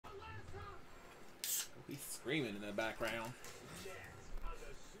He's screaming in the background.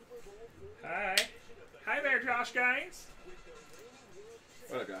 Hi. Hi there, Josh, guys.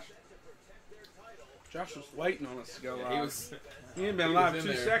 What up, Josh? Josh was waiting on us to go live. He was. He ain't been He live was 2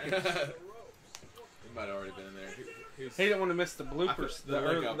 in there. seconds. He might have already been in there. He was, He didn't want to miss the bloopers, the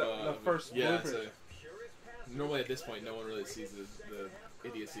link up, the first yeah, bloopers. so normally at this point, no one really sees the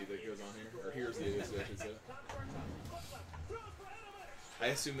idiocy that goes on here, or hears the idiocy, I should say. I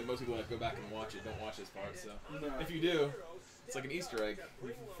assume that most people that go back and watch it don't watch this part, so No. if you do, it's like an Easter egg.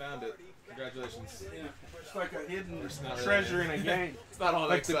 You found it. Congratulations. Yeah, it's like a hidden It's not really- treasure in a game. It's not all that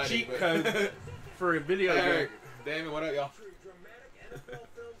Like the exciting, cheat but code for a video game. Eric, Damon, what up, y'all?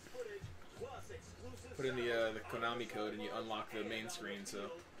 Put in the Konami code and you unlock the main screen. So,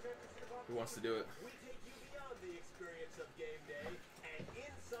 who wants to do it?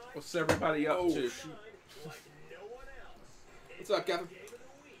 What's everybody up to? Shoot. What's up, Kevin?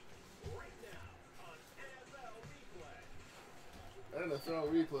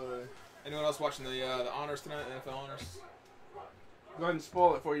 NFL replay. Anyone else watching the honors tonight? NFL honors. Go ahead and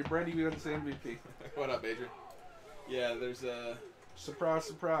spoil it for you. Brady wins the MVP. What up, Adrian? Yeah, there's Surprise,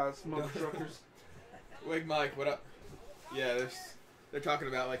 surprise, motherfuckers. Wig Mike. What up? Yeah, they're talking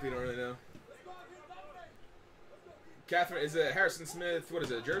about like we don't really know. Catherine, is it Harrison Smith? What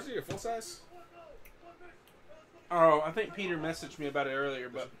is it? A jersey or full size? Oh, I think Peter messaged me about it earlier,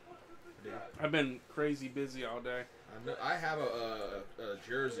 but I've been crazy busy all day. I have a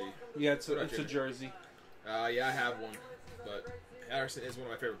jersey. Yeah, it's What a, up, it's a Jimmy? jersey. Yeah, I have one, but Harrison is one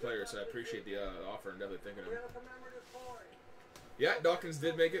of my favorite players, so I appreciate the offer and definitely thinking of him. Yeah, Dawkins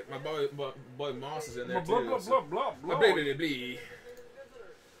did make it. My boy Moss is in there Blah, too. blah, so- blah, blah, blah. Blah, blah, blah, blah.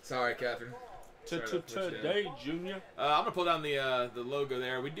 Sorry, Catherine. Sorry to push down. Today, Junior. I'm gonna pull down the logo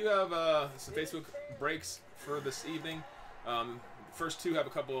there. We do have some Facebook breaks for this evening. First two have a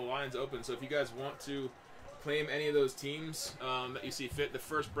couple of lines open, so if you guys want to claim any of those teams that you see fit, the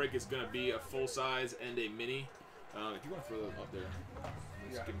first break is gonna be a full size and a mini. If you want to throw them up there,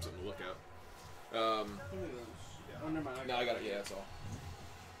 just give them something to look at. No, I got it. Yeah, that's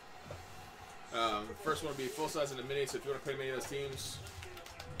all. First one will be full size and a mini. So if you want to claim any of those teams,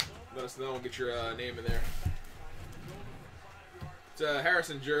 let us know. We'll get your name in there. It's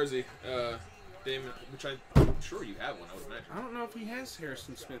Harrison jersey. Damon, which I'm sure you have one. I would imagine. I don't know if he has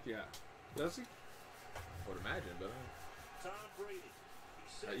Harrison Smith yet. Does he? I would imagine, but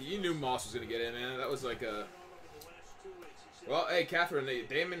you knew Moss was gonna get in, man. That was like a. Well, hey, Catherine,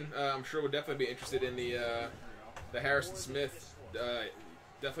 Damon, I'm sure would definitely be interested in the Harrison Smith.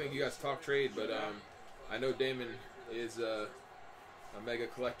 Definitely, you guys talk trade, but I know Damon is a mega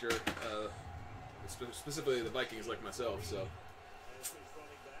collector, specifically the Vikings, like myself. So,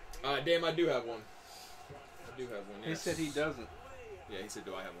 Damon, I do have one. I do have one. He Yes. said he doesn't. Yeah, he said,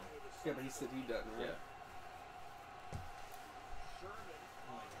 "Do I have one?" Yeah, but he said he doesn't. Right? Yeah.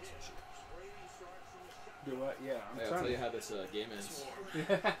 Do what? Yeah, I'm Hey, I'll trying tell you to. how this game ends.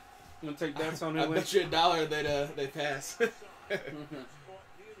 Yeah. You want to take bets on I who bet wins? you $1 they pass.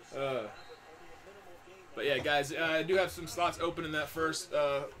 But yeah, guys, I do have some slots open in that first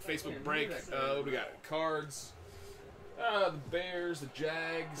Facebook break. What we got? Cards, the Bears, the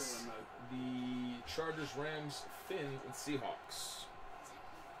Jags, the Chargers, Rams, Finns, and Seahawks.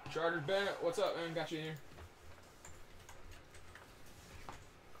 Chargers, Bennett, what's up, man? Got you in here.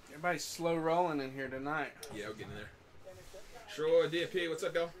 Everybody's slow rolling in here tonight. Yeah, we're getting in there. Troy, DP, what's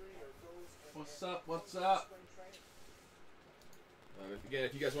up, y'all? What's up? What's up? Again,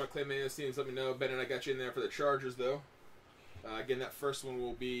 if you guys want to claim any of those teams, let me know. Ben and I got you in there for the Chargers, though. Again, that first one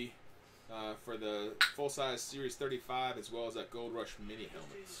will be for the full-size Series 35, as well as that Gold Rush mini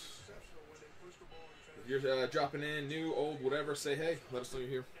helmets. If you're dropping in, new, old, whatever, say hey. Let us know you're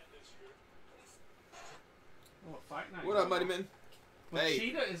here. Oh, fight night. What up, Mighty Man? Hey,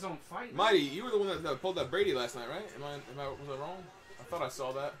 Machida is on fight night. Mighty, you were the one that pulled that Brady last night, right? Was I wrong? I thought I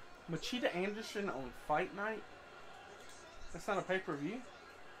saw that. Machida Anderson on fight night? That's not a pay-per-view?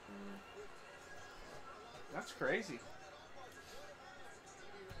 That's crazy.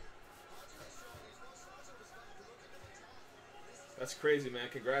 That's crazy, man.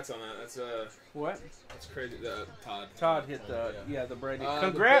 Congrats on that. That's What? that's crazy. Todd. Todd hit the Brady. The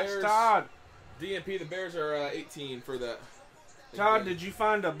Congrats, Bears- Todd. DNP, the Bears are 18 for that. Todd, did you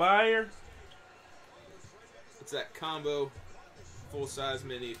find a buyer? It's that combo, full size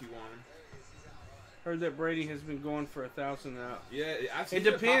mini if you want them. Heard that Brady has been going for 1,000 out. Yeah, I've seen It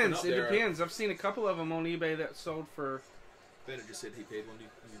them popping depends. up It there. depends. I've seen a couple of them on eBay that sold for Bennett just said he paid one. You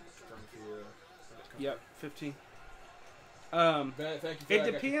confirm if you, yep 15. Bennett, thank you for It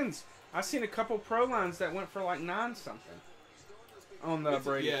that. depends. I've seen a couple pro lines that went for like 9 something on the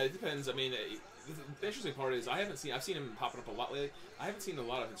Brady. Yeah, it depends. I mean, the interesting part is I've seen him popping up a lot lately. I haven't seen a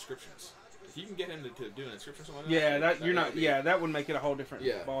lot of inscriptions. If you can get him to do an inscription or something like Yeah, that, that would make it a whole different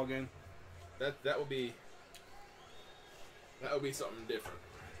Yeah. ball game. That would be something different.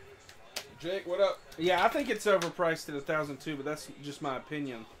 Jake, what up? Yeah, I think it's overpriced at $1,002, but that's just my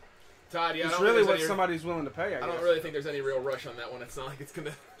opinion. Todd, yeah, It's I don't really think what there's any, somebody's willing to pay. I I guess. don't really think there's any real rush on that one. It's not like it's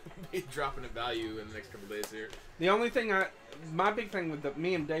gonna be dropping in value in the next couple days here. The only thing my big thing with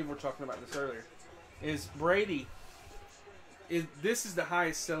me and Dave were talking about this earlier, is Brady. This is the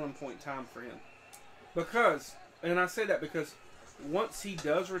highest selling point time for him, because, and I say that because once he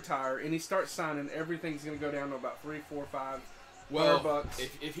does retire and he starts signing, everything's going to go down to about $3, $4, $5 bucks.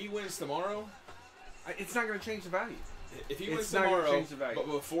 If he wins tomorrow, It's not going to change the value. if he wins It's not gonna tomorrow, change the value. but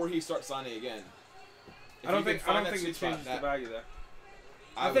before he starts signing again, if I don't you can think find that it sweet changes spot, the value there.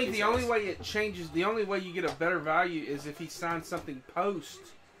 I I would think be the only surprised. way it changes, the only way you get a better value is if he signs something post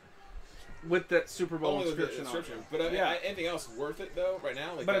with that Super Bowl Only with the inscription on it. inscription. But Yeah. anything else worth it though? Right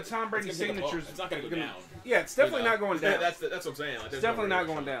now, like But that, a Tom Brady it's gonna take a bump. signature's It's not going to go gonna- down. Yeah, it's definitely You know? not going down. That's what I'm saying. Like, It's there's definitely no not rush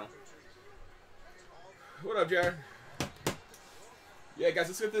going on down. it. What up, Jared? Yeah, guys,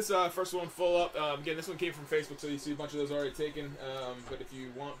 let's get this first one full up. Again, this one came from Facebook, so you see a bunch of those already taken. But if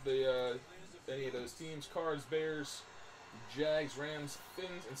you want the any of those teams, Cards, Bears, Jags, Rams,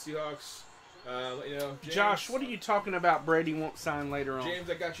 Finns, and Seahawks, let you know. James, Josh, what are you talking about Brady won't sign later on? James,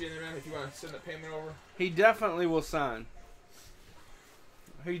 I got you in there, man. If you want to send that payment over. He definitely will sign.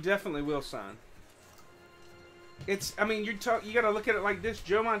 He definitely will sign. I mean, you got to look at it like this.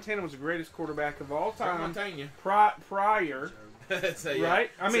 Joe Montana was the greatest quarterback of all I'm time telling you. prior. So, yeah.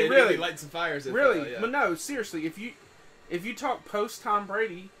 Right? I So mean, it really. light some fires. Really, yeah. but no, seriously. If you talk post Tom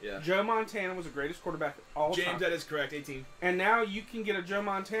Brady, Yeah. Joe Montana was the greatest quarterback of all James, time. that is correct. 18. And now you can get a Joe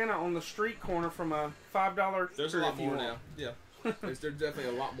Montana on the street corner from a $5. There's a if lot you more want. now. Yeah. there's definitely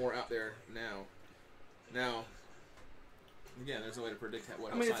a lot more out there now. Now, again, there's no way to predict what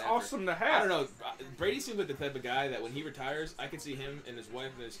I he'll mean, it's sign after. awesome to I have. don't know. Brady seems like the type of guy that when he retires, I can see him and his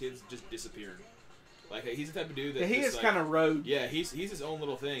wife and his kids just disappearing. Like, he's the type of dude that He just, is like, kind of rogue. Yeah, he's his own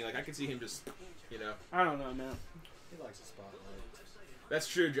little thing. Like, I can see him just, you know. I don't know, man. He likes the spotlight. That's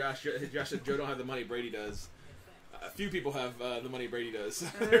true, Josh. Josh said Joe don't have the money Brady does. A few people have the money Brady does.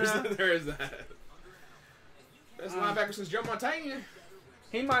 there is that. Best linebacker since Joe Montana.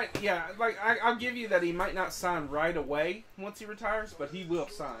 He might, yeah, like, I'll give you that he might not sign right away once he retires, but he will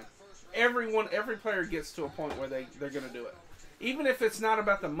sign. Every player gets to a point where they're going to do it. Even if it's not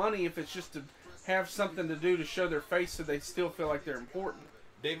about the money, if it's just to have something to do to show their face so they still feel like they're important.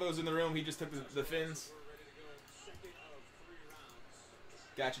 Davo's in the room. He just took the Finns.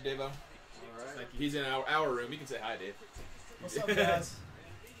 Gotcha, Davo. All right. Thank you. He's in our room. You can say hi, Dave. What's up, guys?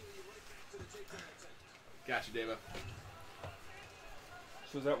 Gotcha, Davo.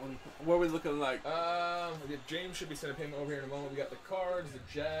 So is that one, what are we looking like? James should be sending payment over here in a moment. We got the Cards, the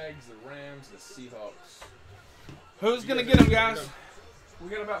Jags, the Rams, the Seahawks. Who's You going to guys get them, are- guys? We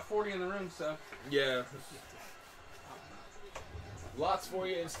got about 40 in the room, so. Yeah. Lots for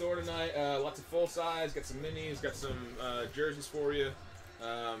you in store tonight. Lots of full size. Got some minis. Got some jerseys for you.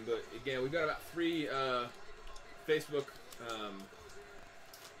 But again, we've got about 3 Facebook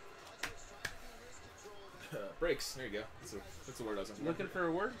breaks. There you go. That's the word I was looking for. Looking for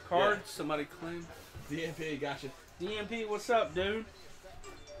a word? Card? Somebody claim. DMP, gotcha. DMP, what's up, dude?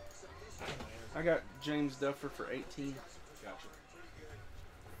 I got James Duffer for 18. Gotcha.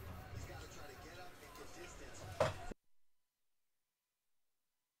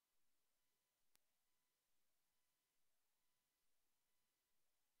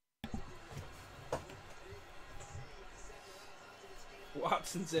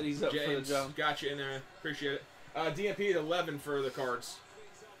 Watson said he's up for the James, job. got you in there. Appreciate it. DMP at 11 for the Cards.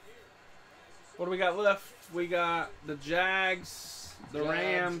 What do we got left? We got the Jags, the Jags,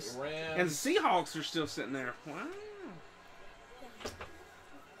 Rams, Rams. and the Seahawks are still sitting there. Wow.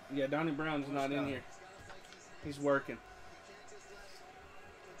 Yeah, Donnie Brown's not in here. He's working.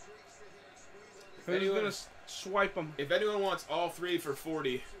 Who's anyone- going to swipe them? If anyone wants all 3 for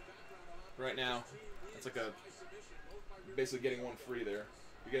 40 right now, that's like basically getting 1 free there.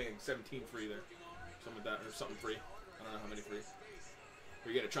 You're getting 17 free there. Something like that, or something free. I don't know how many free.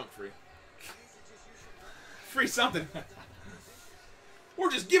 Or you get a chunk free. Free something.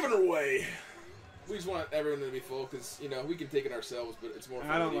 We're just giving it away. We just want everyone to be full because, you know, we can take it ourselves, but it's more fun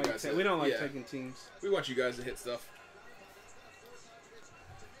I don't when you like guys we don't like yeah. taking teams. We want you guys to hit stuff.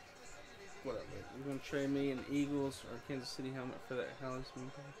 What up, man? You going to trade me an Eagles or Kansas City helmet for that Heisman?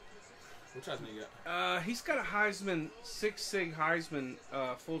 Which Heisman you got? He's got a Heisman, 6 Heisman,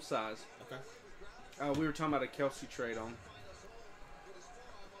 full size. Okay. We were talking about a Kelsey trade on.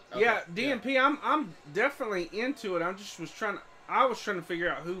 Okay, Yeah, DMP. I'm definitely into it. I was trying to figure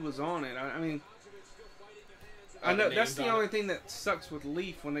out who was on it. I mean, I know the that's names the on only it? thing that sucks with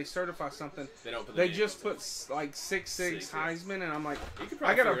Leaf when they certify something. They don't put the They names just on put like 6'6" Six. Heisman, and I'm like, it. You could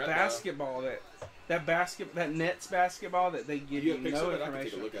I probably got a figure it out, basketball that Nets basketball that they though. give You you have pics no of it? I can take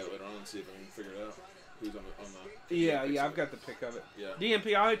a information. look at it later on and see if I can figure it out. Who's on the Yeah, pics yeah, of I've it. got the pic of it. Yeah.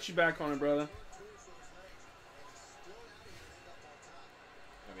 DMP, I'll hit you back on it, brother.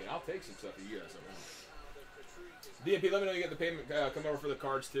 I mean, I'll take some stuff for you guys. I want. DMP, let me know you get the payment. Come over for the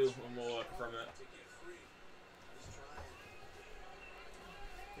cards too, and we'll confirm that.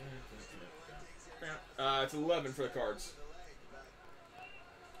 It's 11 for the cards.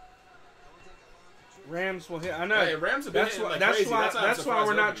 Rams will hit. I know. Hey, Rams have been That's hitting why. like That's crazy. why. That's, That's why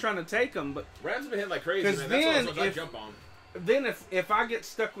we're not open. trying to take them. But Rams have been hitting like crazy, 'Cause man. then That's what I if- jump on. then if I get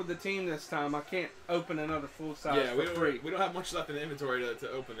stuck with the team this time, I can't open another full size Yeah, for free. we don't have much left in the inventory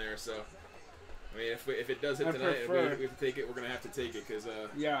to open there, so. I mean, if it does hit I tonight and prefer- we have to take it, we're going to have to take it because,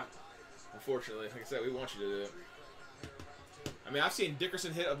 Yeah. unfortunately, like I said, we want you to do it. I mean, I've seen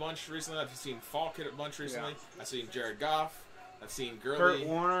Dickerson hit a bunch recently. I've seen Falk hit a bunch recently. I've seen Jared Goff. I've seen Gurley. Kurt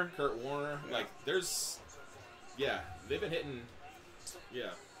Warner. Kurt Warner. Yeah. Like, there's... Yeah, they've been hitting...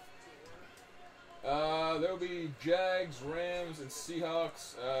 Yeah. There'll be Jags, Rams, and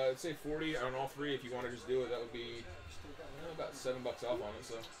Seahawks. I'd say 40 on all three. If you want to just do it, that would be about $7 off on it,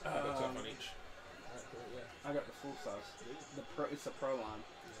 so $5 off on each. All right, cool, yeah. I got the full size. It's the pro line.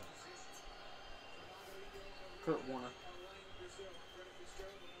 Kurt Warner.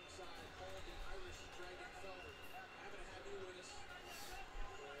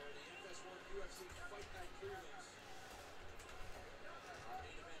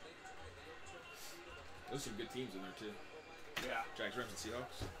 Those are some good teams in there, too. Yeah. Jags, Rams, and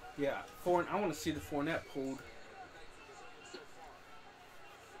Seahawks. Yeah. I want to see the Fournette pulled.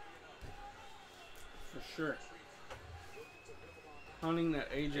 For sure. Hunting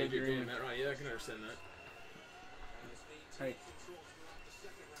that AJ Green, Green. Matt Ryan. Yeah, I can understand that. Hey.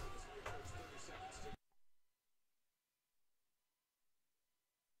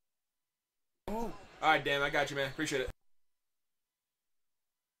 Oh. All right, Dan, I got you, man. Appreciate it.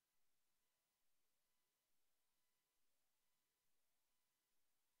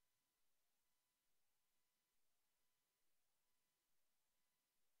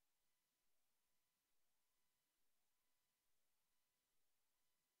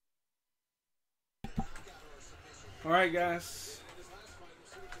 All right, guys.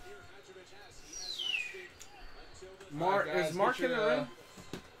 Mark All right, guys, is Mark get in the your, room?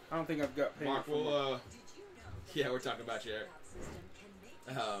 I don't think I've got payment. Mark, from we'll, yeah, we're talking about you, Eric.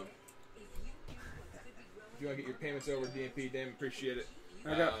 If you want to get your payments over to DMP, Dan, appreciate it.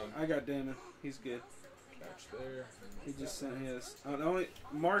 I got Damon. He's good. Catch there. He just sent his.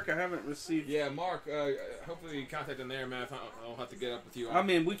 Mark, I haven't received. Yeah, Mark, hopefully you contact him there, man. If I'll have to get up with you on I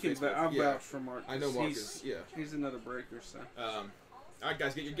mean, we can. Facebook. I'll Yeah. vouch for Mark. I know Mark he's, is, yeah. He's another breaker, so. All right,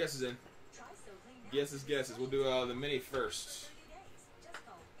 guys, get your guesses in. Guesses. We'll do the mini first.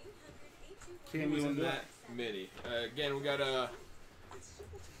 Cam, Who's you in want that mini? Again, we got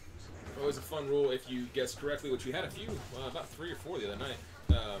always a fun rule if you guess correctly, which we had a few, about 3 or 4 the other night.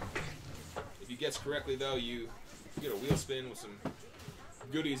 If you guess correctly, though, you get a wheel spin with some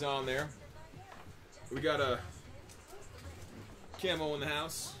goodies on there. We got a Camo in the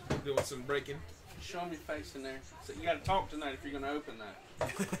house doing some breaking. Show me your face in there. So you got to talk tonight if you're going to open that.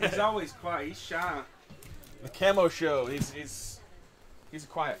 He's always quiet. He's shy. The Camo Show. He's a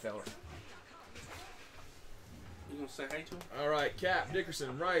quiet fella. You gonna say hey to him? All right, Cap,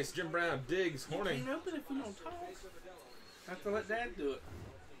 Dickerson, Rice, Jim Brown, Diggs, Horning. You can't open if you don't talk. Have to let Dad do it.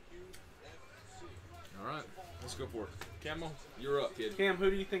 All right, let's go for it. Camo, you're up, kid. Cam, who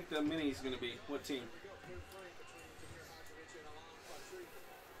do you think the mini is gonna be? What team?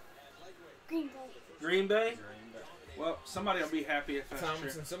 Green Bay. Green Bay. Well, somebody will be happy if that's Thomas,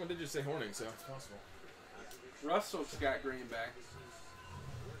 true. and someone did just say Horning, so it's possible. Russell's got Green Bay.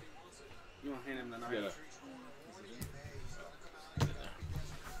 You want to hand him the knife? Yeah.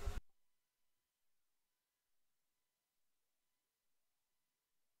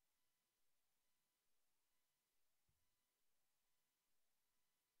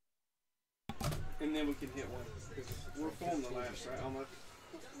 And then we can hit one. 'Cause we're full in the last, right? Almost.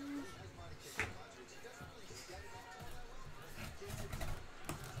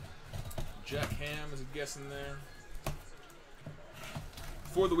 Jack Ham is a guess in there.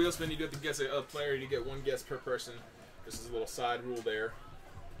 For the wheel spin, you do have to guess a player. You get one guess per person. This is a little side rule there.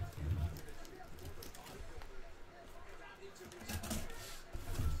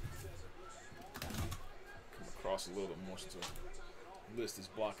 Come across a little bit more since list is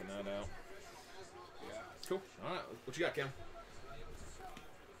blocking that out. Yeah. Cool. All right. What you got, Cam?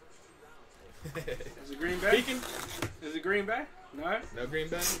 Is it Green Bay? Peeking. Is it Green Bay? No. No Green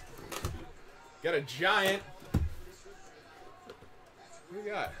Bay. Got a giant. What do we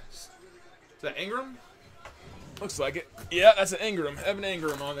got? Is that Ingram? Looks like it. Yeah, that's an Ingram. Evan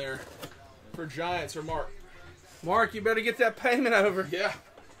Ingram on there for Giants or Mark. Mark, you better get that payment over. Yeah.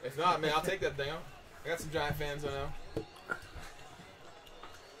 If not, man, I'll take that thing. I got some Giant fans I know.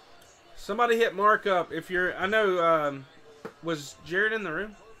 Somebody hit Mark up. If you're, I know, was Jared in the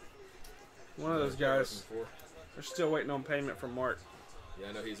room? One of those guys. They're still waiting on payment from Mark. Yeah,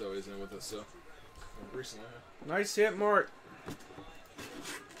 I know he's always in with us, so recently. Nice hit, Mark.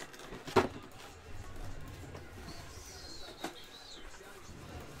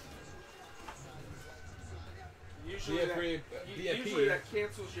 Usually that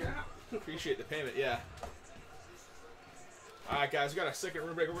cancels you out. Appreciate the payment, yeah. All right, guys, we got a second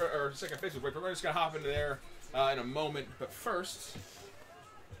room break or second Facebook break. We're just gonna hop into there in a moment, but first,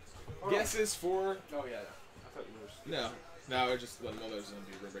 guesses for. Oh yeah, I thought you were. No, just let them know there's gonna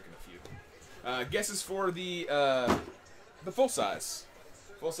be room break in a few. Guesses for the full size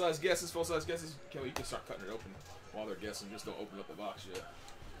guesses. Kelly, you can start cutting it open while they're guessing. Just don't open up the box yet.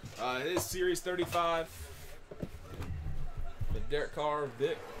 It is Series 35. The Derek Carr,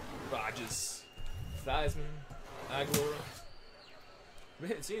 Vic, Rodgers, Theismann, Aguilar. We've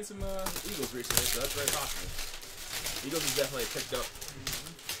been seeing some Eagles recently, so that's very possible. Eagles has definitely picked up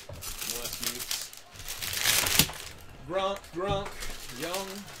in the last few weeks. Gronk, Young.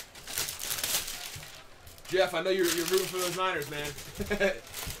 Jeff, I know you're rooting for those Niners, man.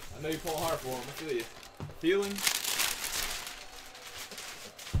 I know you're pulling hard for them. I feel you. Feeling.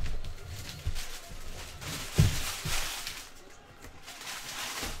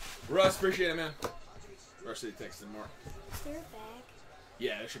 Russ, appreciate it, man. Rush City texted Mark. Is there a bag?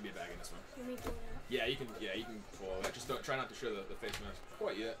 Yeah, there should be a bag in this one. Let me pull it out. Yeah, you can pull all that. Just don't try not to show the face mask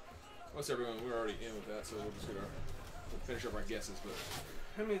quite yet. Most everyone, we're already in with that, so we'll just finish up our guesses. But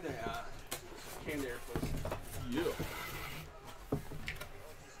Hand me the candy air, please. yeah.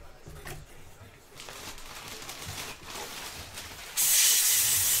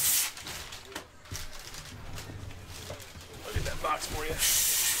 Look at that box for you.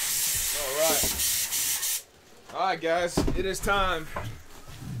 All right, guys, it is time.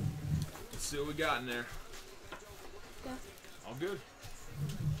 Let's see what we got in there. Go. All good.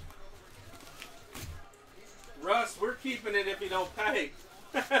 Russ, we're keeping it if you don't pay.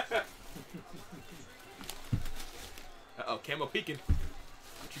 Uh-oh, Camo peeking.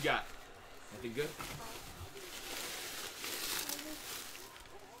 What you got? Anything good?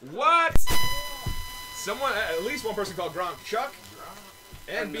 What? Someone, at least one person called Gronk. Chuck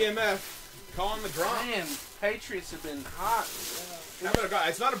and BMF calling the Gronk. Man, Patriots have been hot.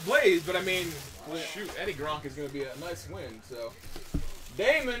 It's not a blaze, but I mean, shoot, Eddie Gronk is going to be a nice win. So,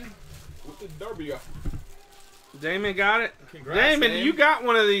 Damon with the W. Damon got it. Congrats, Damon, Dame. you got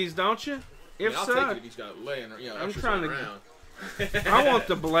one of these, don't you? If I'll so, take it if he's got it laying, I'm extras trying laying to- around. I want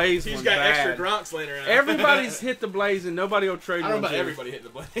the Blaze He's one got bad. extra Gronks laying around. Everybody's hit the Blaze and nobody will trade I don't know one about to. everybody hitting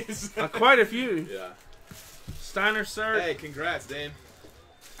the blaze. Quite a few. Yeah. Steiner, sir. Hey, congrats, Dame.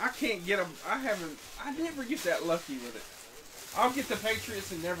 I can't get them. I never get that lucky with it. I'll get the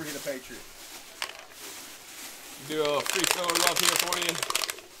Patriots and never get a Patriot. Do a free filler love here for you.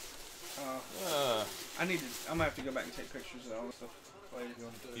 I'm gonna have to go back and take pictures of all this stuff later.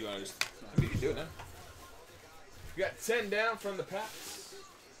 You want to just? I mean, you can do it now. We got 10 down from the Pats.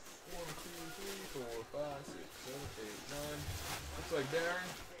 1, 2, 3, 4, 5, 6, 7, 8, 9. Looks like Darren.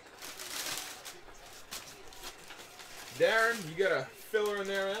 Darren, you got a filler in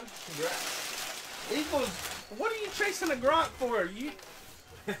there, man. Congrats. Eagles, what are you chasing a Gronk for?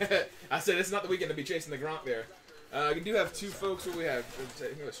 I said it's not the weekend to be chasing the Gronk there. We do have two folks. What we have? I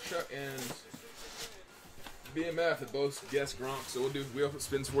think it was Chuck and BMF that both guessed Gronk. So we'll do wheel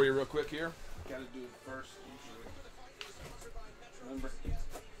spins for you real quick here. Gotta do it first, usually. Remember?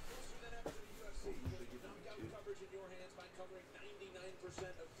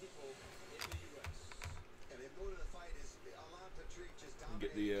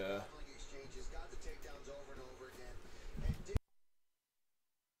 Get the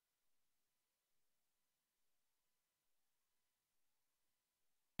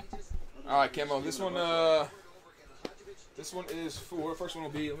all right, Camo. This one is for. First one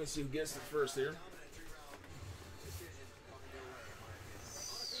will be. Let me see who gets it first here.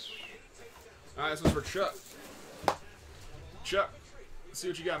 All right, this one's for Chuck. Chuck, let's see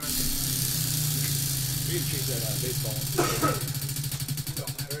what you got, man. We need to change that baseball one.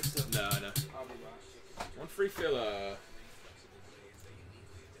 Don't matter. It's No. One free filler.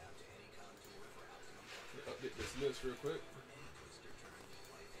 get this list real quick.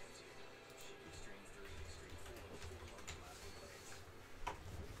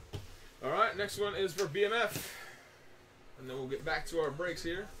 All right, next one is for BMF, and then we'll get back to our breaks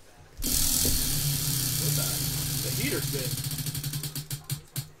here. What's that? The heater spin.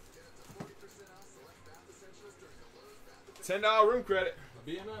 $10 room credit.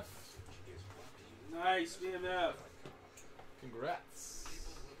 BMF. Nice, BMF. Congrats.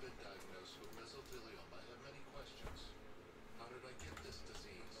 People who have been diagnosed with mesothelioma have many questions. How did I get this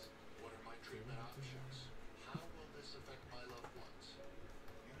disease? What are my treatment options? How will this affect my loved ones?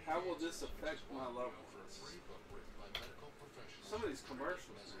 How will this affect my loved For a ones? free book written by medical professionals Some of these with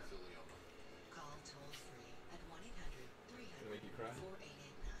commercials, man. mesothelioma. Call toll free at 1-800-300-4889. Make you cry?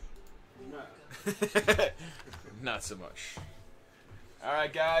 No. Not so much. All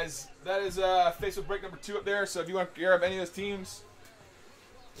right, guys. That is Facebook break number 2 up there. So if you want to grab any of those teams,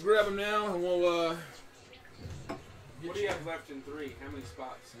 grab them now, and we'll. What do you have left in 3? How many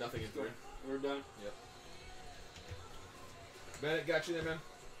spots? Nothing in 3. We're done. Yep. Bennett got you there, man.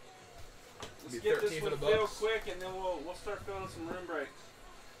 Let's Be get 13 this for one the filled Bucks. quick, and then we'll start filling some room breaks.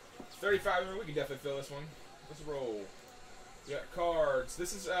 It's 35 minutes. We can definitely fill this one. Let's roll. We got cards.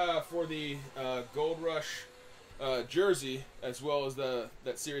 This is for the Gold Rush jersey, as well as that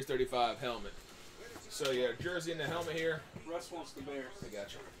Series 35 helmet. So yeah, jersey and the helmet here. Russ wants the Bears. I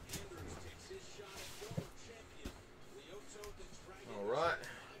got you. All right.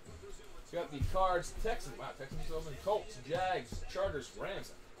 We got the cards. Texans. Wow, Texans are open. Colts, Jags, Chargers,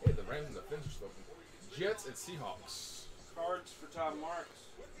 Rams. Hey, the Rams and the Fins are still open. Jets and Seahawks. Cards for Todd Marks.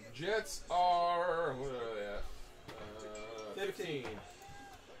 Jets are what are they at? 15.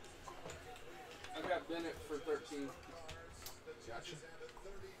 I got Bennett for 13. Gotcha.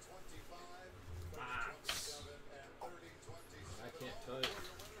 Box. I can't tell you.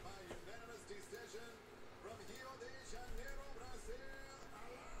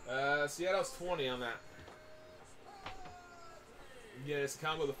 Seattle's 20 on that. Yeah, it's a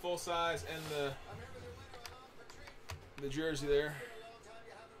combo of the full size and the jersey there.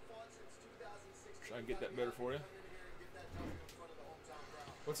 Try and get that better for you.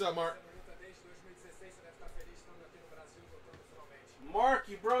 What's up, Mark? Mark,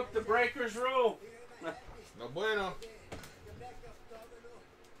 you broke the Breakers rule. No bueno.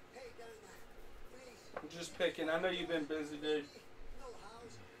 I'm just picking. I know you've been busy, dude.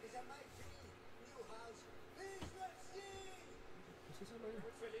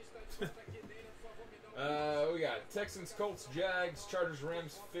 We got Texans, Colts, Jags, Chargers,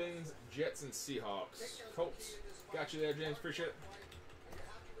 Rams, Fins, Jets, and Seahawks. Colts. Got you there, James. Appreciate it.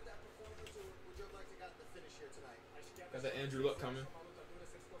 Got that Andrew Luck coming.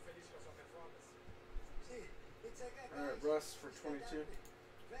 All right, Russ for 22.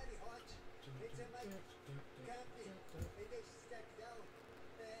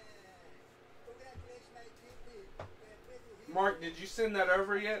 Mark, did you send that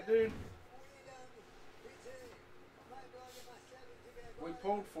over yet, dude? We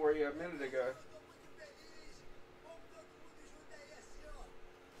pulled for you a minute ago.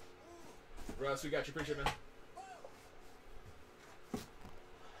 Russ, we got you. Appreciate it, man.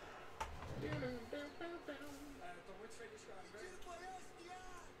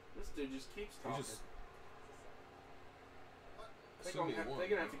 This dude just keeps He's talking. just They're assuming gonna one.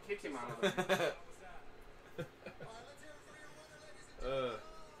 have to kick him out of there.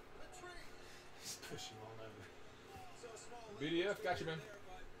 Push him on over. BDF, got you, man.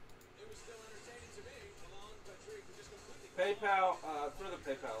 PayPal, throw the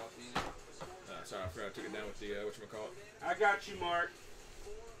PayPal up easy. Sorry, I forgot I took it down with the whatchamacallit. I got you, Mark.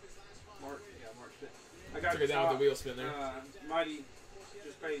 Mark, yeah, Mark. I got Took it down with the wheel spin there. Mighty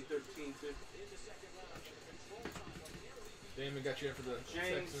just paid 13 too. Damon got you in for the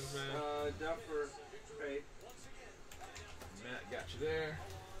James, Texans, man. Duffer paid. Matt got you there.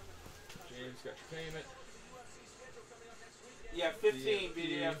 James got your payment. Yeah, 15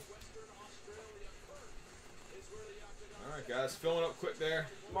 BDF. All right, guys, filling up quick there.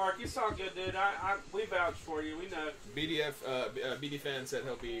 Mark, it's all good, dude. We vouch for you. We know. BDF, BD fan said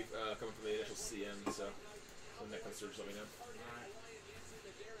he'll be coming from the initial CM, so when that comes through, just let me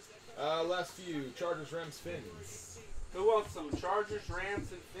know. Last few: Chargers, Rams, Fins. Who wants some Chargers, Rams,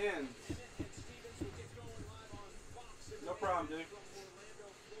 and Fins? No problem, dude.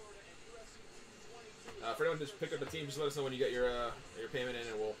 For anyone just pick up a team, just let us know when you get your payment in,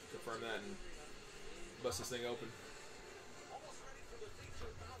 and we'll confirm that and bust this thing open.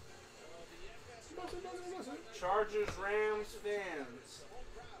 Chargers, Rams, Fins.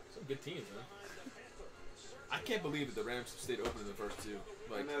 Some good teams, man. I can't believe that the Rams stayed open in the first two.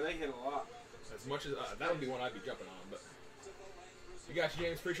 I Like, know they hit a lot. As much as that would be one I'd be jumping on, but we got you,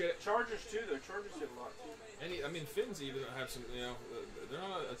 James. Appreciate it. Chargers too, though. Chargers did a lot too. I mean, Finns even have some. You know, they're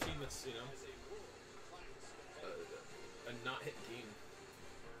not a team that's a not hit team.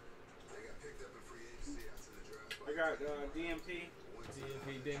 I got DMP.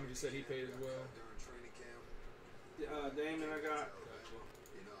 DMP, Damon just said he paid as well. Damon, I got.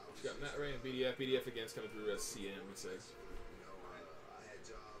 You got Matt Ray and BDF. BDF again's coming through as CM. He says.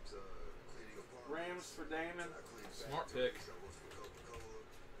 Rams for Damon. Smart pick. I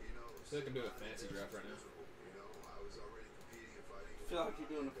feel like I'm doing a fantasy draft right now. Feel like you're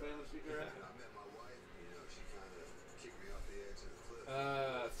doing a fantasy draft.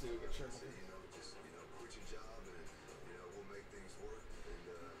 Let's see. We got Chargers.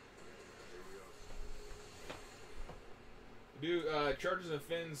 Do Chargers and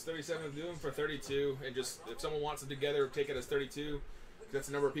Finns 37. Do them for 32, and just if someone wants it together, take it as 32. That's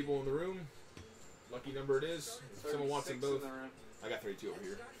the number of people in the room. Lucky number it is. If someone wants them both, I got 32 over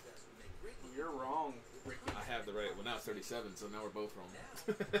here. You're wrong. I have the right. Well, now it's 37, so now we're both wrong.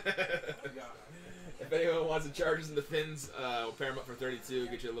 If anyone wants the Chargers and the Finns, we'll pair them up for 32.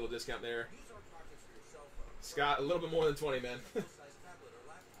 Get you a little discount there. Scott, a little bit more than 20, man.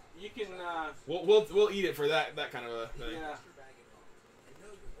 You can. We'll eat it for that kind of a thing. Yeah.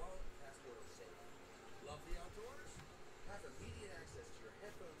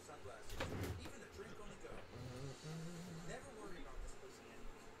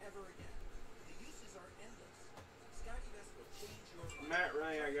 Matt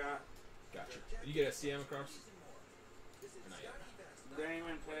Ray, I got. Gotcha. Did you get a CM across? Or not yet?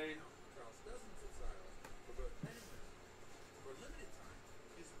 Damon paid.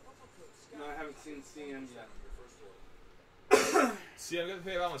 No, I haven't seen CM yet. See, I'm gonna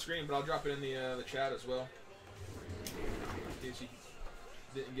pay it on the screen, but I'll drop it in the chat as well. In case you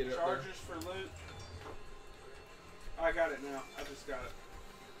didn't get it up there. Chargers for Luke. I got it now. I just got it.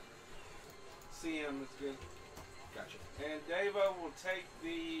 CM is good. Gotcha. And Davo will take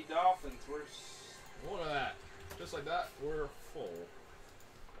the Dolphins. We're One of that. Just like that, we're full.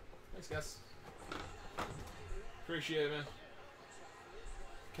 Thanks, guys. Appreciate it, man.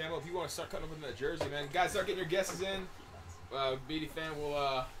 Camo, if you want to start cutting up in that jersey, man. Guys, start getting your guesses in. BD fan will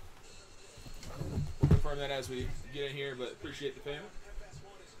we'll confirm that as we get in here, but appreciate the payment.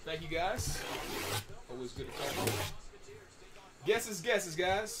 Thank you, guys. Always good to talk. Guesses,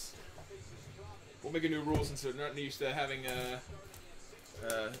 guys. We'll make a new rule since we're not used to having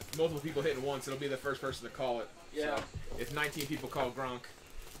multiple people hitting once. It'll be the first person to call it. Yeah. So if 19 people call Gronk,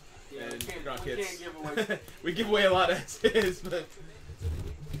 yeah, and Gronk we hits, can't give away. we give away a lot as is. But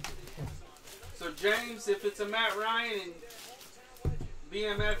So James, if it's a Matt Ryan and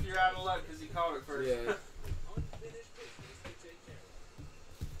BMF, you're out of luck because he called it first. yeah.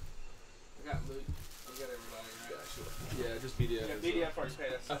 I got Luke. I got everybody right. Yeah, just BDF. Yeah, BDF already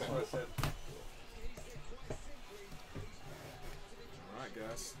paid us. That's Okay. what I said. Alright,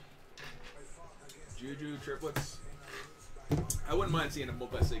 guys. Juju, triplets. I wouldn't mind seeing a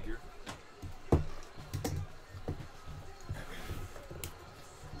multi-sig here.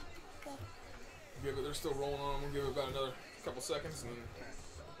 Give it, they're still rolling on. We'll give it about another couple seconds and then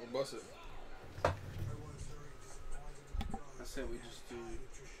we'll bust it. I said we just do.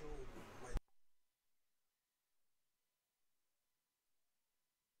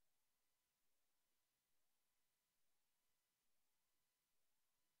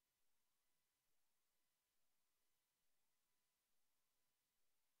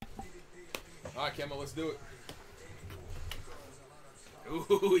 Alright, Kemo, let's do it.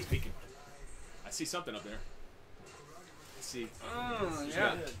 Ooh, he's peeking. I see something up there. Let's see. Oh,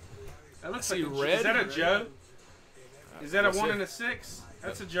 yeah. That looks see like a, red. Is that a Joe? Is that a We'll 1 see. and a 6?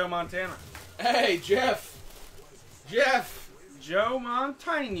 That's a Joe Montana. Hey, Jeff! Jeff! Joe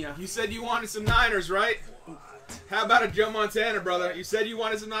Montana. You said you wanted some Niners, right? How about a Joe Montana, brother? You said you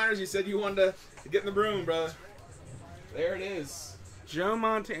wanted some Niners. You said you wanted to get in the broom, brother. There it is. Joe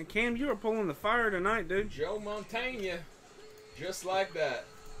Montana. Cam, you are pulling the fire tonight, dude. Joe Montana. Just like that.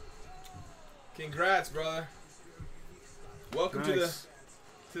 Congrats, brother. Welcome Nice.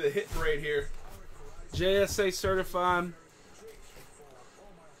 to the hit parade here. JSA certified.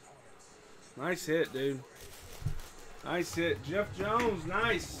 Nice hit, dude. Nice hit. Jeff Jones,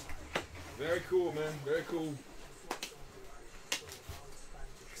 nice. Very cool, man. Very cool.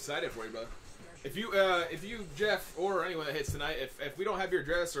 Excited for you, brother. If you, Jeff, or anyone that hits tonight, if we don't have your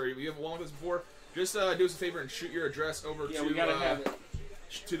address or you haven't won with us before, just do us a favor and shoot your address over Yeah, to we gotta have it.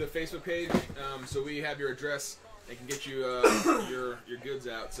 to the Facebook page, so we have your address and can get you your goods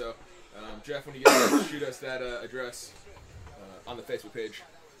out. So, Jeff, when you get there, shoot us that address on the Facebook page.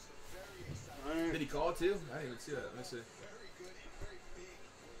 Alright. Did he call it too? I didn't even see that. Let me see.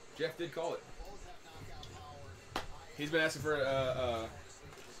 Jeff did call it. He's been asking for a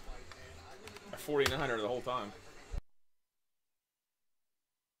 49er the whole time.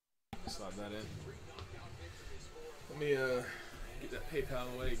 Slide that in. Let me get that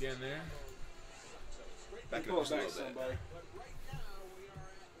PayPal away again there. Back it Pull up it just a back, little bit. somebody.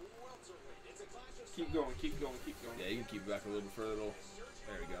 Keep going, keep going, keep going. Yeah, you can keep it back a little bit further.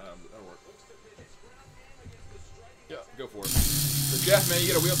 There we go. That'll work. Yeah, go for it. So Jeff, man, you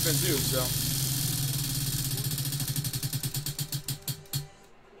get a wheel spin too. So.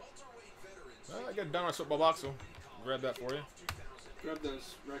 Well, I got a Donruss football box, so I'll grab that for you. Grab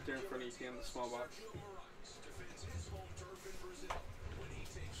those right there in front of you, Cam, the small box.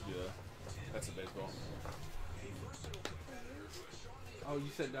 Yeah, that's a baseball. Oh, you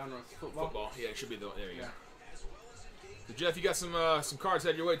said Donruss football? Football. Yeah, it should be the. There you Yeah. go. So Jeff, you got some cards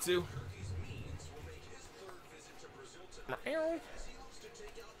headed your way too.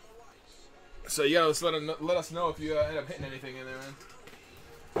 So you gotta just let us know if you end up hitting anything in there,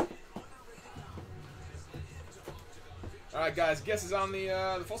 man. All right, guys. Guesses on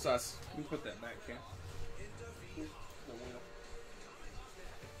the full size. You can put that back, Cam. The wheel.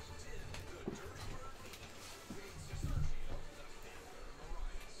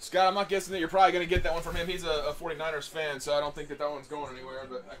 Scott, I'm not guessing that you're probably gonna get that one from him. He's a 49ers fan, so I don't think that one's going anywhere.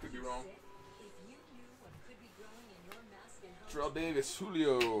 But I could be wrong. Terrell Davis,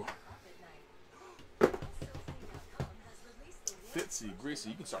 Julio, Fitzy, Greasy.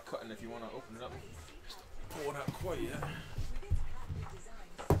 You can start cutting if you want to open it up. Just pull it out quite yet.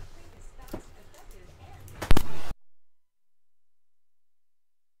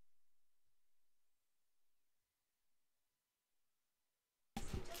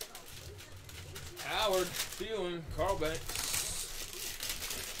 Howard, Thielen, Carl Banks.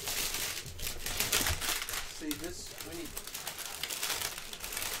 See, this, we need...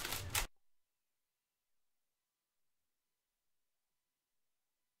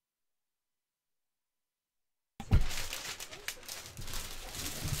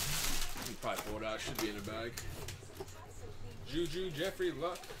 You probably pull it out. Should be in the bag. Juju, Jeffrey,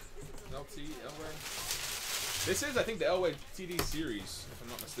 Luck, LT, Elway. This is, I think, the Elway TD series, if I'm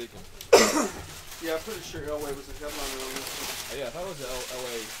not mistaken. Yeah, I'm pretty sure Elway was a headliner on this Oh, yeah, I thought it was the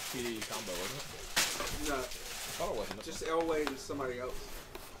Elway TD combo, wasn't it? one. No, I thought it wasn't. just Elway and somebody else.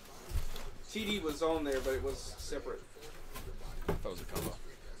 TD was on there, but it was separate. I thought it was a combo.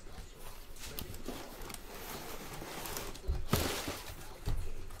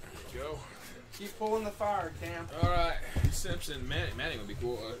 There you go. Keep pulling the fire, Cam. All right, Simpson, Manning would be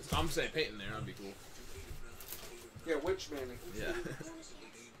cool. I'm saying Peyton there, that'd be cool. Yeah, which Manning? Yeah.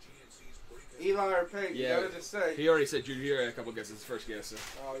 Eli or Peyton? Yeah. You gotta just say. He already said Juju here a couple guesses, his first guess. So.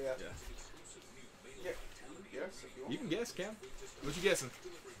 Oh, yeah. Yeah. Yeah. Yes, if you want. You can guess, Cam. What you guessing?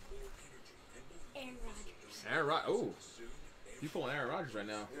 Aaron Rodgers. Aaron Rodgers. Oh, you pulling Aaron Rodgers right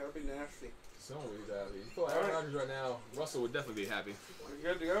now? Yeah, that'd be nasty. Someone would be happy. You pull Aaron Alright. Rodgers right now, Russell would definitely be happy. You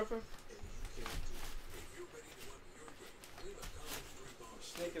good to go, Phil?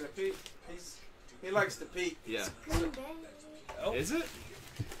 Sneaking a peek. He likes to peek. Yeah. Green Bay. Oh. Is it?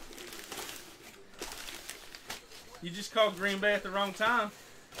 You just called Green Bay at the wrong time,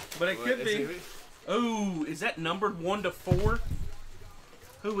 but it could be. Oh, is that numbered 1 to 4?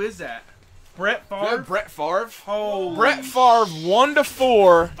 Who is that? Brett Favre. Brett Favre. Holy Brett Favre 1 to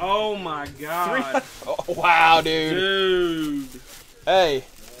 4. Oh my God, Oh, wow, dude. dude. Hey,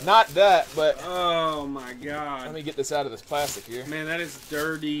 not that, but Oh my let God, me get this out of this plastic here. man, that is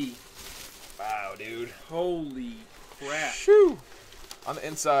dirty. Wow, dude. Holy crap. Shoo. On the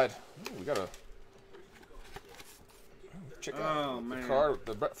inside, ooh, we got a. Check out Oh, the man. card with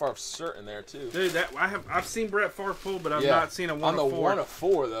the Brett Favre shirt in there too. Dude, that I've seen Brett Favre pull, but I've Yeah. not seen a 1 On the of 4. 1 of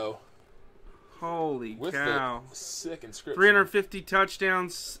 4 though, Holy with cow. the sick inscription. 350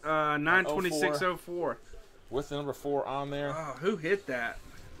 touchdowns, 926.04. With the number 4 on there. Oh, who hit that?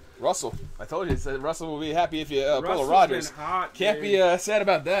 Russell. I told you, said Russell will be happy if you pull a Russell's Rodgers. been hot, Can't dude. be sad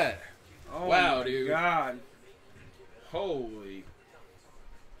about that. Oh wow, my dude. God. Holy.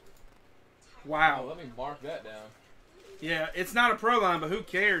 Wow. Let me mark that down. Yeah, it's not a pro line, but who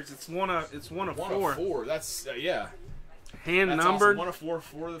cares? It's one of 1 4. of 4. That's yeah. Hand That's numbered awesome. 1 of 4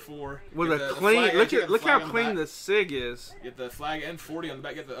 for the 4. with Get a the clean. flag- Look get at the look flag how on the clean back. the SIG is. Get the flag and 40 on the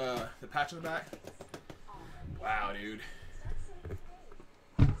back. Get the patch on the back. Wow, dude.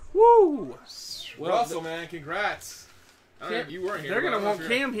 Woo! Well, Russell, man, congrats. I don't know if you weren't here. They're but gonna I'm want sure.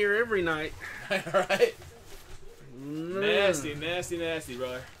 Cam here every night. All right. Mm. Nasty,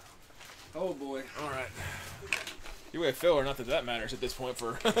 brother. Oh boy. All right. You have Phil, or not that that matters at this point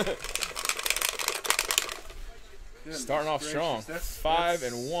for Goodness Starting off gracious, strong. that's-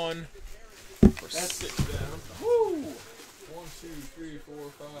 5-1. For That's- 6 down. Woo! 1, 2, 3, 4,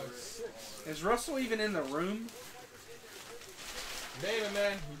 5, 6. Is Russell even in the room? Damon,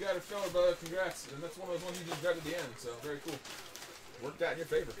 man, you got a filler, brother. Congrats. And that's one of those ones you just grabbed at the end, so very cool. Worked out in your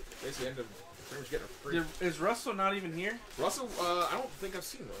favor. Basically ended up pretty much getting a free. Is Russell not even here? Russell, I don't think I've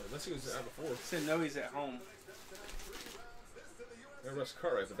seen him, unless he was out before. Said no, he's at home. They're Russ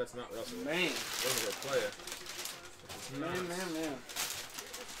Cartwright, but that's not Russell. Man, Wasn't a player. man.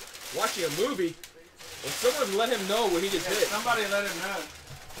 Watching a movie, and someone let him know what he just Yeah, did. somebody let him know.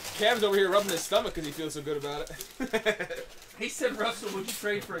 Cam's over here rubbing his stomach because he feels so good about it. He said Russell would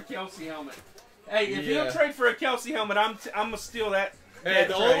trade for a Kelsey helmet. Hey, if you Yeah. don't trade for a Kelsey helmet, I'm gonna steal that. Hey, that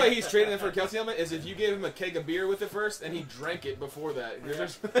the trade. only way he's trading it for a Kelsey helmet is if you gave him a keg of beer with it first, and he drank it before that. Yeah.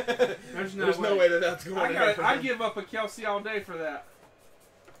 There's, There's no there's no way that that's going to happen. I'd give up a Kelsey all day for that.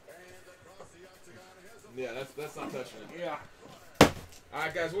 Yeah, that's not touching it. Yeah. All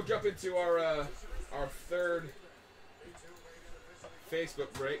right, guys, we'll jump into our third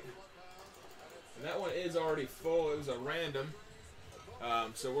Facebook break, and that one is already full. It was a random,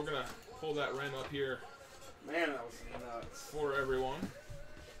 so we're gonna pull that random up here Man, that was nuts. for everyone.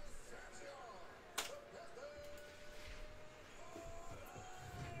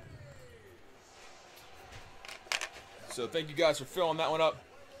 So thank you guys for filling that one up.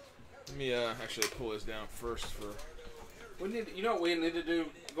 Let me actually pull this down first for. We need, you know what we need to do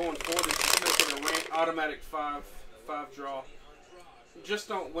going forward is just make it a automatic five draw. Just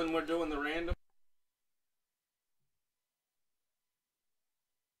don't when we're doing the random.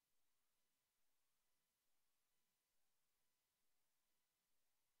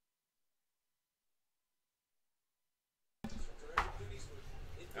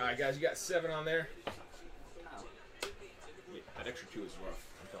 All right, guys, you got 7 on there. Yeah, that extra 2 is rough.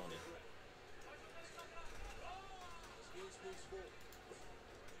 I'm telling you.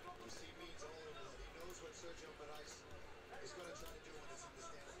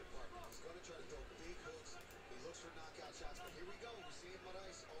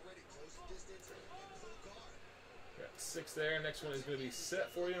 Got 6 there. Next one is going to be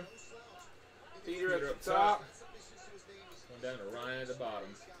set for you. Peter Peter at the top. Going down to Ryan at the bottom.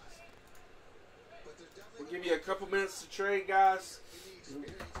 We'll give you a couple minutes to trade, guys.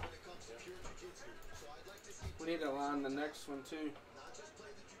 We need to line the next one too.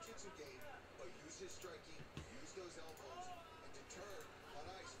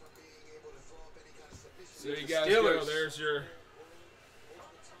 So there you guys Steelers. go. There's your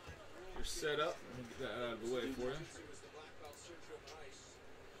setup. Let me get that out of the way for you.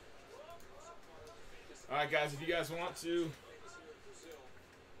 All right, guys. If you guys want to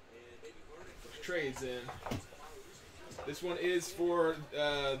put trades in, this one is for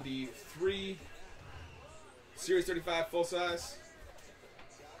the 3 Series 35 full size.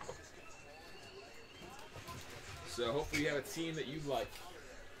 So hopefully you have a team that you like.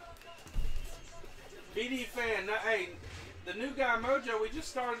 BD fan, now, hey, the new guy Mojo, we just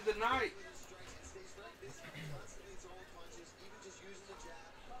started the night.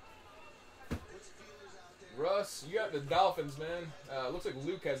 Russ, you got the Dolphins, man. Looks like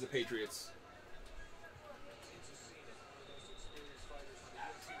Luke has the Patriots.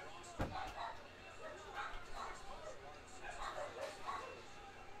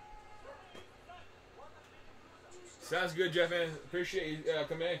 Sounds good, Jeff, man. Appreciate you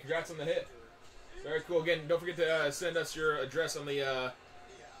coming in. Congrats on the hit. Very cool. Again, don't forget to send us your address on the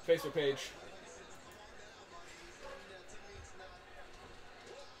Facebook page.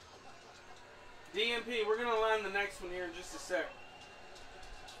 DMP, we're going to line the next one here in just a sec.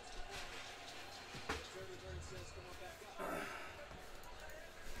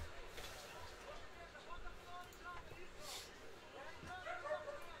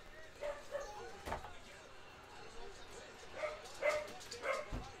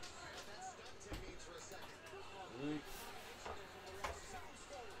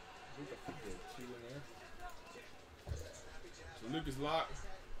 So Luke is locked.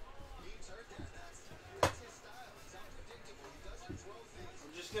 I'm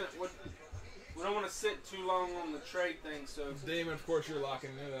just going to, we don't want to sit too long on the trade thing, so. Damon, of course, you're locking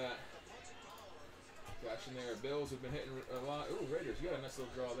into that. Got you there. Bills have been hitting a lot. Ooh, Raiders, you got a nice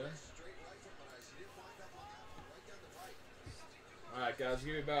little draw there. All right, guys,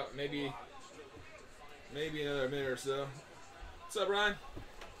 give me about maybe another minute or so. What's up, Ryan?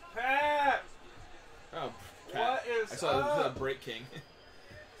 Pat! Oh, Pat. What is I saw up? the Break King.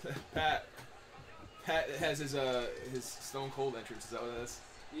 Pat has his Stone Cold entrance. Is that what it is?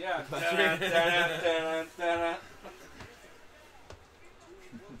 Yeah. Da-da-da-da-da-da.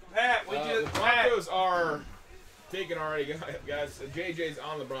 Pat, we The just Pat. Broncos are taken already, guys. JJ's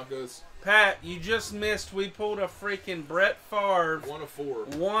on the Broncos. Pat, you just missed. We pulled a freaking Brett Favre. 1 of 4.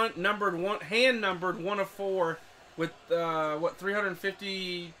 Hand numbered 1 of 4 with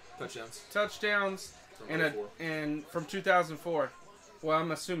 350 Touchdowns. From 04. and from 2004. Well,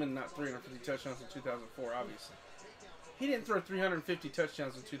 I'm assuming not 350 touchdowns in 2004, obviously. He didn't throw 350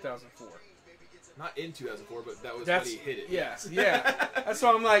 touchdowns in 2004. Not in 2004, but that was when he hit it. Yeah. That's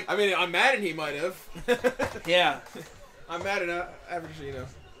why I'm like. I mean, I'm mad at he might have. Yeah. I'm mad at average,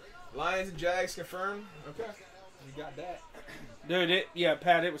 Lions and Jags confirmed. Okay. You got that. Dude,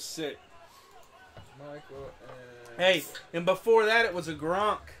 Pat, it was sick. Michael and... Hey, and before that, it was a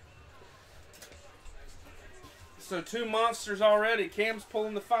Gronk. So 2 monsters already. Cam's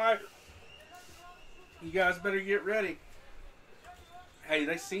pulling the fire. You guys better get ready. Hey,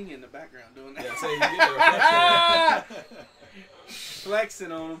 they seen you in the background doing that. Yeah, say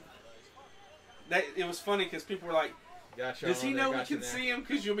Flexing on them. It was funny because people were like, gotcha. does he know we can see him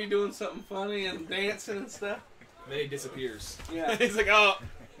because you'll be doing something funny and dancing and stuff? Then he disappears. Yeah. He's like, oh.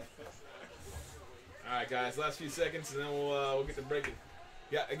 All right, guys. Last few seconds, and then we'll get to breaking.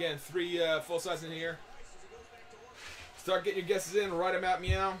 Yeah, again, 3 full size in here. Start getting your guesses in. Write them out,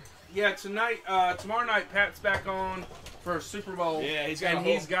 meow. Yeah, tomorrow night, Pat's back on for a Super Bowl. Yeah, he's got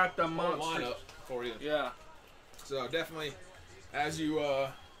the whole monster lineup for you. Yeah. So definitely, as you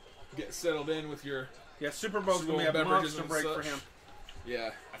get settled in with your Super Bowl's gonna be a beverages monster and break such. for him. Yeah,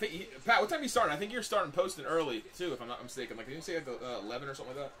 I think Pat. What time are you starting? I think you're starting posting early too, if I'm not mistaken. Like, did you say like 11 or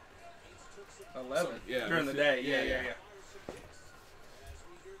something like that? 11. Yeah, During the day. Yeah.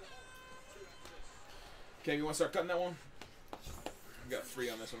 Okay, you want to start cutting that one? We got 3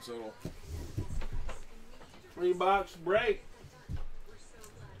 on this one, so it'll... 3 box break.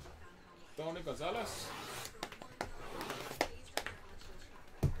 Tony Gonzalez.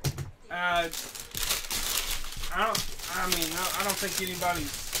 I don't think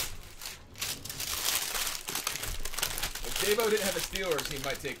anybody's. If Davo didn't have the Steelers, he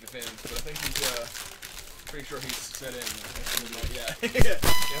might take the Fins, but I think he's pretty sure he's set in. Yeah. He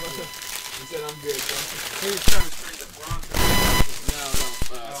said I'm good. So. He was trying to trade the Broncos. No.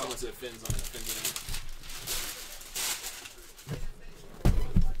 Someone said Fins on it. Fins in it.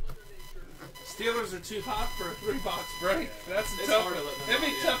 Steelers are too hot for a 3-box break. Yeah. It's tough. Hard to let them It'd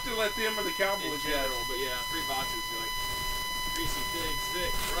be out, tough to let them or the Cowboys in get. general, but yeah, 3 boxes. You're like Greasy Pigs, Vic,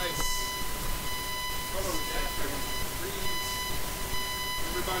 Rice. Hold on,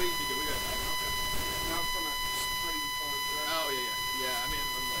 Reeds. everybody. We got that. Okay. Now I'm from a trading cards, right? Oh yeah. I mean,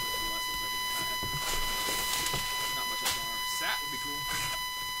 I'm like the last ones I had. Not much else on our Sap would be cool.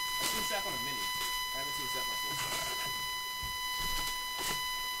 I've seen Sap on a mini. I haven't seen Sap on a full size.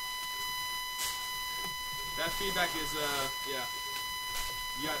 That feedback is yeah.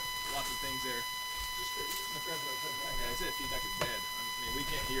 You got lots of things there. Yeah, I said feedback is dead. I mean, we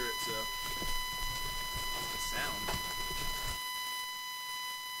can't hear it, so the sound.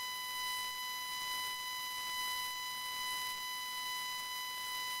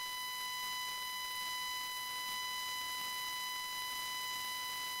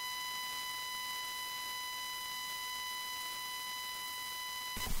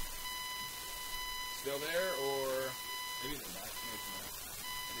 Still there, or maybe it's not. Maybe it's not.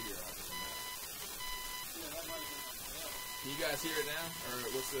 Maybe you're off on that. Can you guys hear it now, or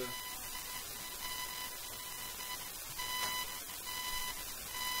what's the?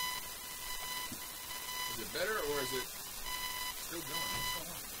 Is it better, or is it still going? What's going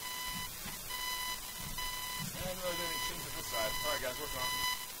on? I didn't realize anything changed on this side. All right, guys, working on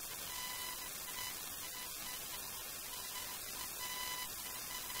it.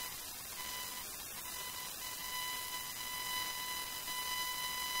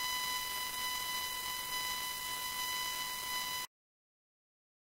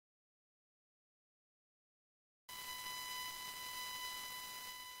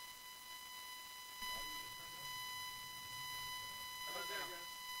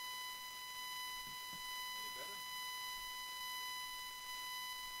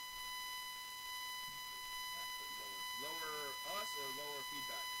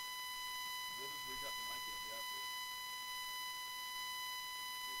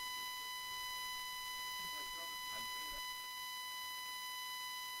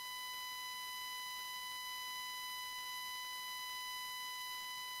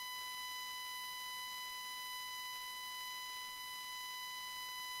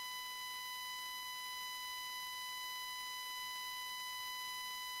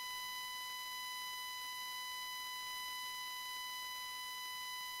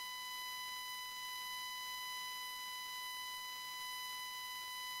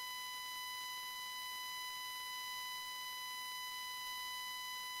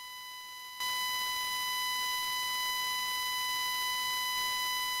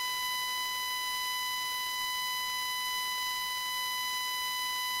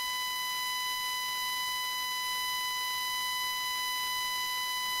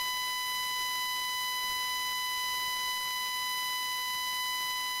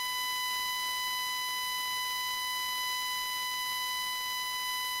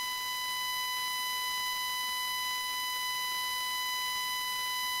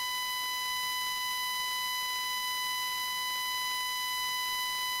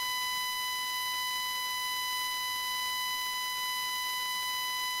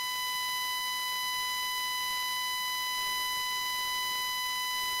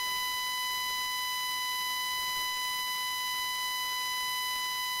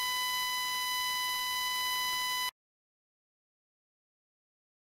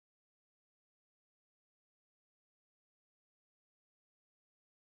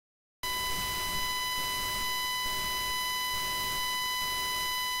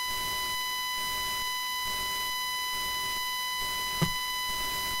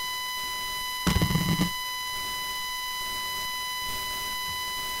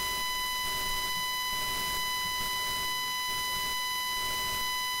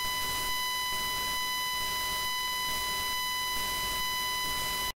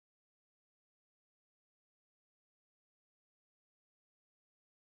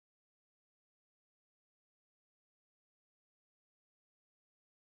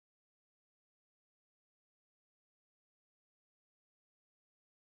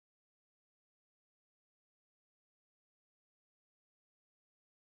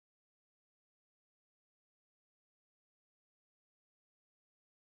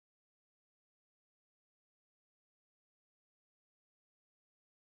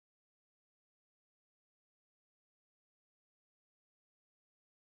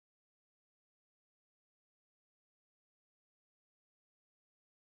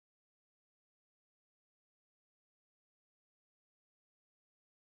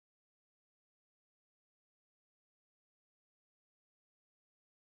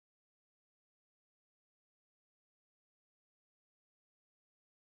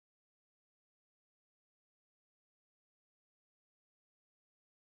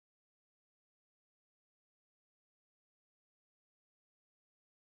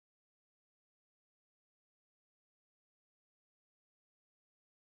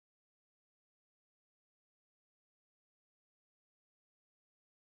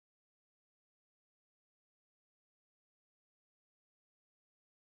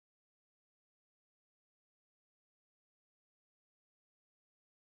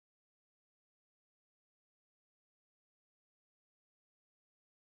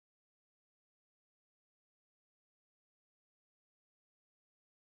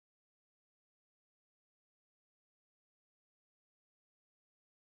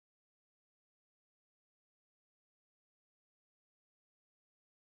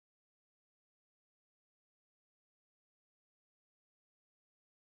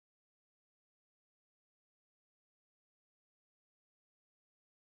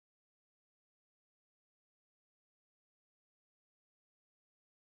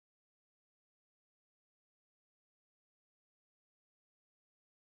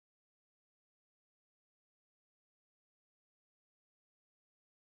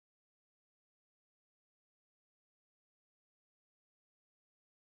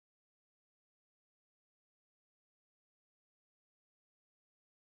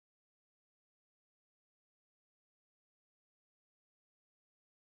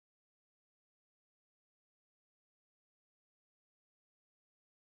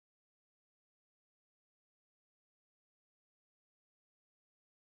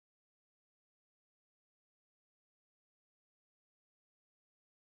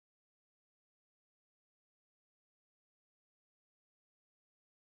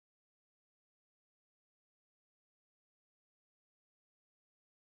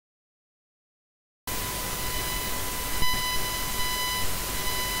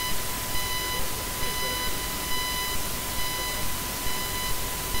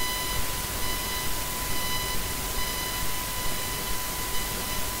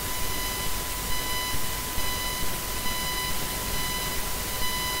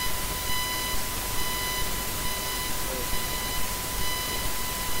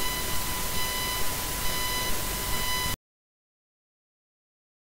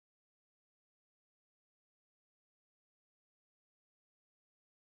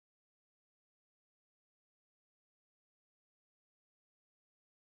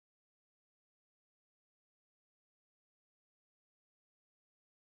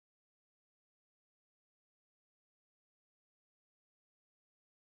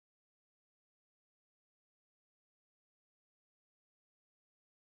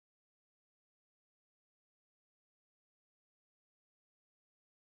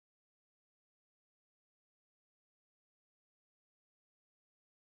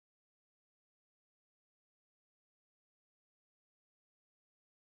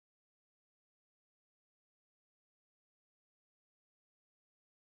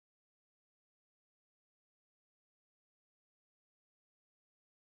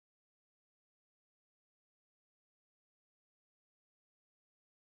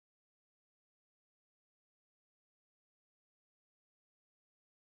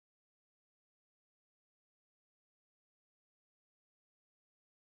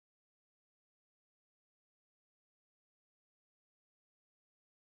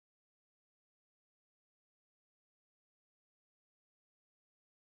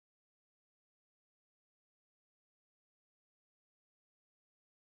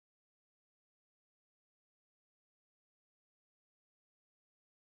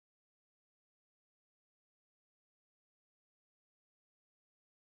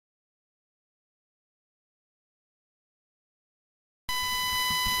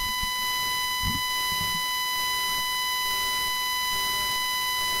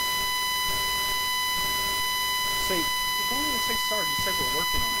 start. He said we're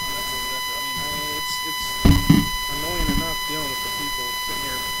working on it. It's annoying enough dealing with the people sitting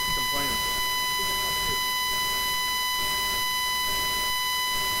here complaining.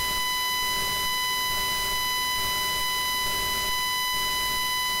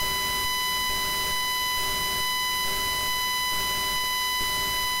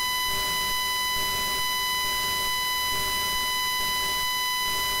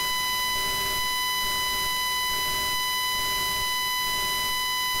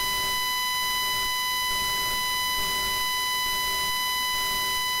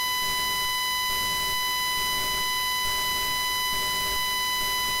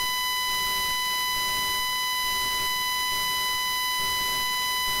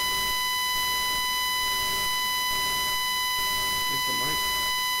 Is the mic?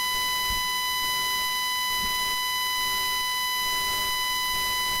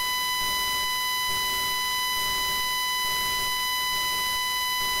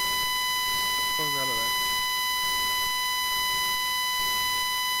 Close out of that.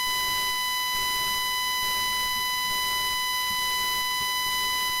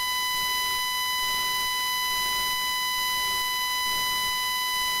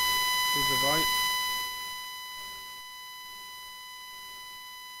 Is the volume?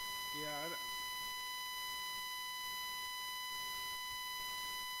 Yeah, I don't.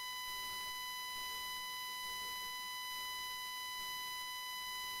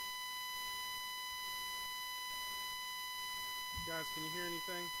 Guys, can you hear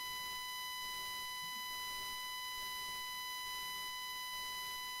anything?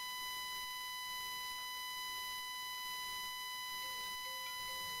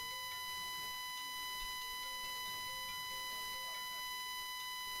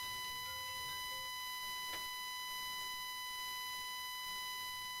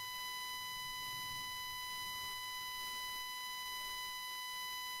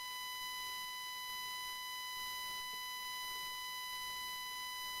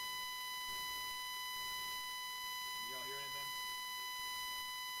 Y'all hear anything?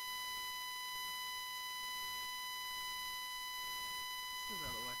 Close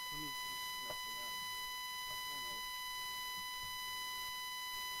out of that. Let me just mess it up. I don't know.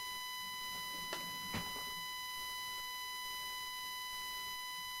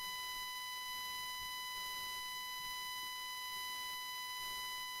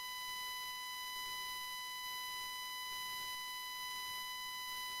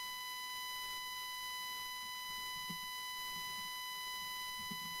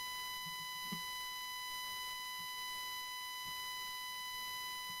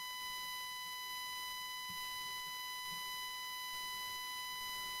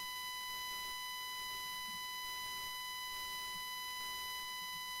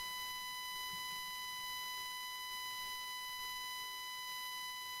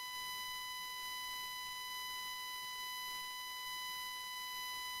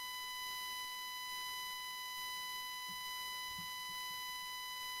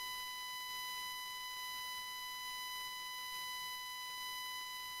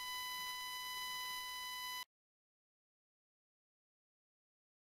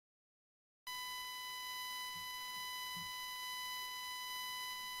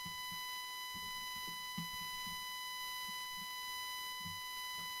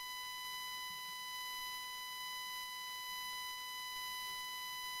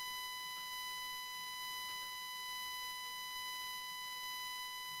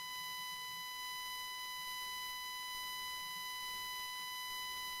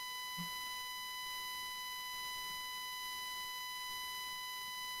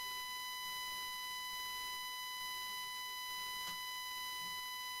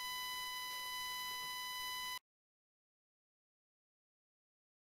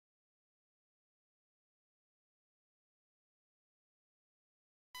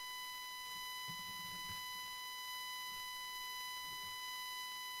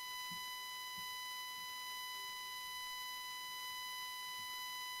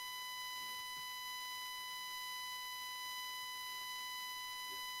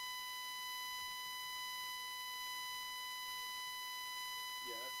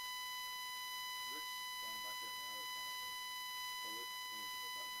 Yeah, that's Rick's phone back there now. It's kind of so it was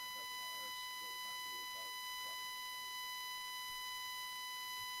about $9,000. So we're trying to do about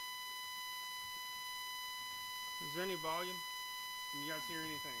Is there any volume? Can you guys hear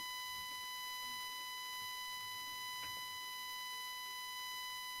anything?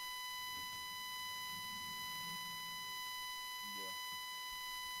 yeah.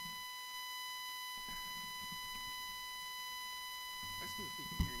 Let's see if we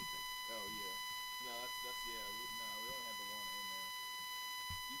can hear anything. Oh yeah. No, that's yeah. We only had the one in there.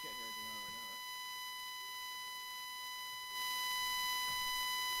 can't hear anything on it right now, right?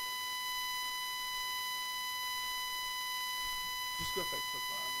 Just go Facebook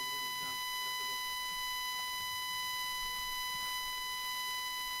Live. And we're done.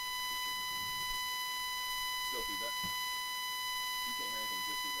 Still feedback.